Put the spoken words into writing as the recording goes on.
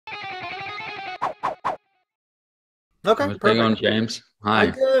Okay, What's going on, perfect. James? I'm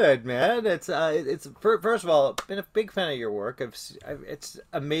Hi. good, man. First of all, been a big fan of your work. It's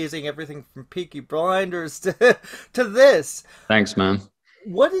amazing everything from Peaky Blinders to to this. Thanks, man.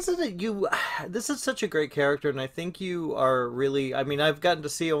 What is it that you? This is such a great character, and I think you are really. I mean, I've gotten to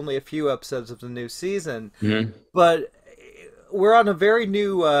see only a few episodes of the new season, hmm but we're on a very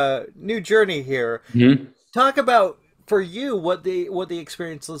new journey here. hmm Talk about for you what the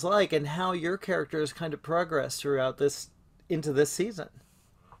experience was like and how your character has kind of progressed throughout this into this season.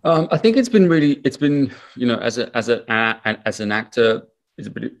 I think it's been, as an actor,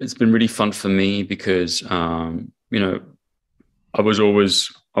 it's been really fun for me because, I was always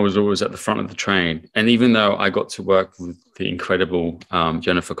at the front of the train, and even though I got to work with the incredible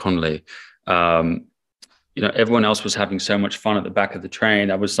Jennifer Connelly, um, everyone else was having so much fun at the back of the train.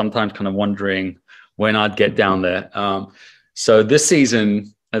 I was sometimes kind of wondering when I'd get down there. So this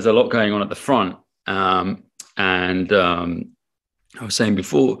season, there's a lot going on at the front. And I was saying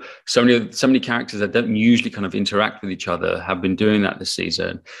before, so many characters that don't usually kind of interact with each other have been doing that this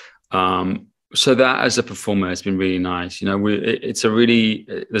season. So that as a performer has been really nice. There's a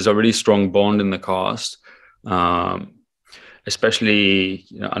really strong bond in the cast. Um, Especially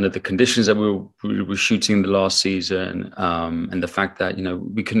under the conditions that we were shooting the last season, and the fact that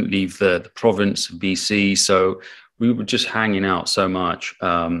we couldn't leave the province of BC, so we were just hanging out so much.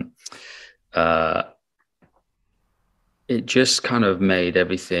 Uh, it just kind of made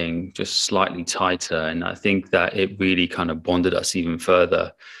everything just slightly tighter, and I think that it really kind of bonded us even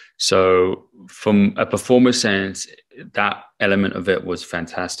further. So from a performer sense, that element of it was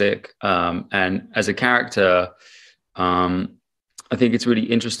fantastic. And as a character, um, I think it's really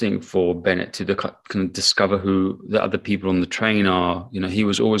interesting for Bennett to kind of discover who the other people on the train are. He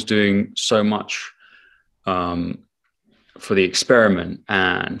was always doing so much um, for the experiment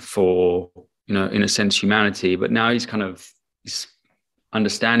and for, in a sense, humanity. But now he's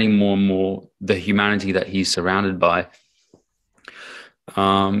understanding more and more the humanity that he's surrounded by.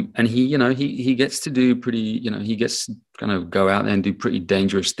 And he gets to do pretty, he gets to kind of go out there and do pretty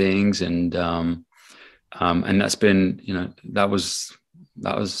dangerous things. And that's been, that was,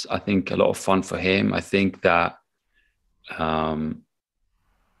 I think, a lot of fun for him. Um, I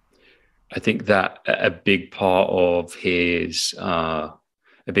think that a big part of his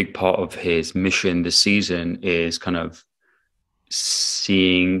mission this season is kind of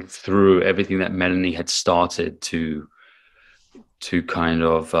seeing through everything that Melanie had started to kind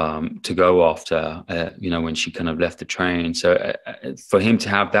of to go after, when she kind of left the train. So for him to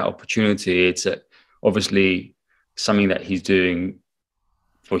have that opportunity, it's obviously something that he's doing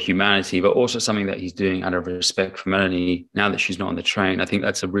for humanity, but also something that he's doing out of respect for Melanie now that she's not on the train. I think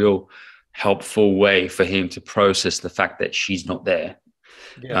that's a real helpful way for him to process the fact that she's not there.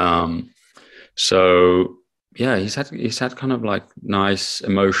 Yeah. Um, so yeah, he's had kind of like nice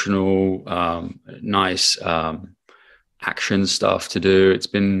emotional, nice action stuff to do. It's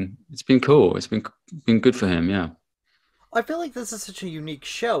been cool. It's been good for him. Yeah. I feel like this is such a unique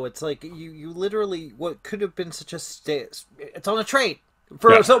show. It's like you literally what could have been such a it's on a train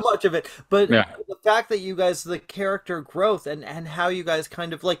for Yeah. so much of it. But Yeah. the fact that you guys the character growth and how you guys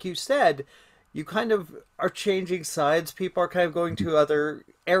kind of like you said, you kind of are changing sides. People are kind of going to other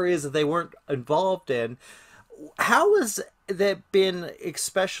areas that they weren't involved in. How has that been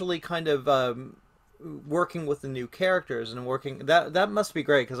especially kind of working with the new characters and working that must be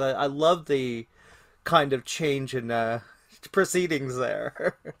great because I love the kind of change in proceedings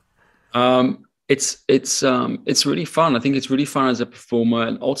there. It's really fun. I think it's really fun as a performer,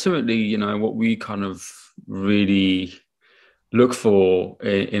 and ultimately, what we kind of really look for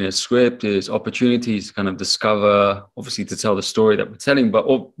in a script is opportunities to kind of discover, obviously, to tell the story that we're telling, but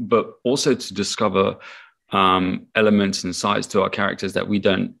also to discover elements and sides to our characters that we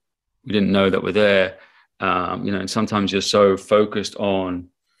didn't know that were there. And sometimes you're so focused on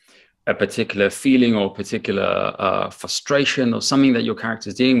a particular feeling or particular frustration or something that your character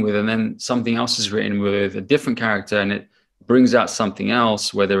is dealing with, and then something else is written with a different character, and it brings out something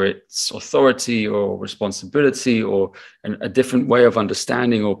else, whether it's authority or responsibility or a different way of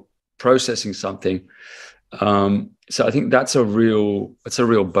understanding or processing something. So I think that's a real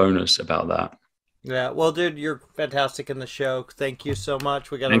bonus about that. Yeah, well, dude, you're fantastic in the show. Thank you so much.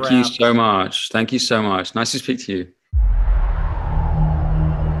 We got to Thank you wrap. so much. Thank you so much. Nice to speak to you.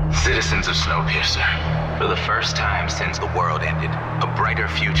 Citizens of Snowpiercer, for the first time since the world ended, a brighter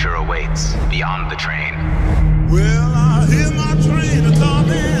future awaits beyond the train. Well, I hear my train a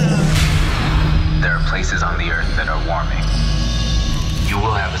coming. There are places on the Earth that are warming. You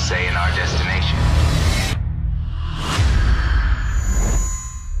will have a say in our destination.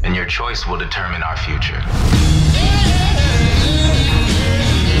 and your choice will determine our future.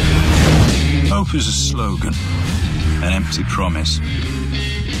 Hope is a slogan, an empty promise.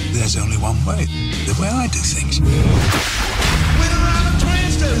 There's only one way, the way I do things.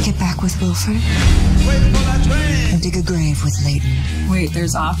 Get back with Wilford and dig a grave with Layton. Wait,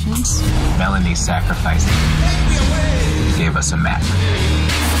 there's options? Melanie sacrificed gave us a map.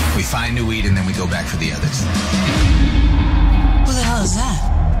 We find new weed and then we go back for the others. Who the hell is that?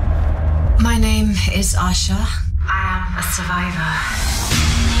 My name is Asha. I am a survivor.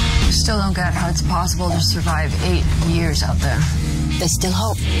 Still don't get how it's possible to survive 8 years out there. There's still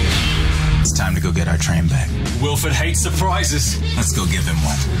hope. It's time to go get our train back. Wilford hates surprises. Let's go give him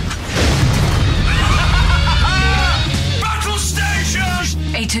one. Battle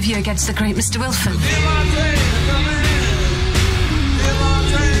station! 8 of you against the great Mr. Wilford.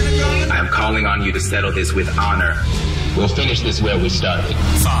 I am calling on you to settle this with honor. We'll finish this where we started.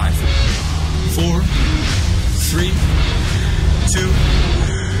 5, 4, 3, 2.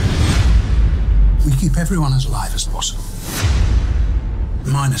 We keep everyone as alive as possible.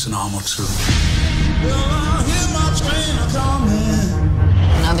 Minus an arm or two.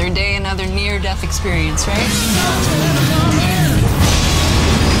 Another day, another near-death experience, right?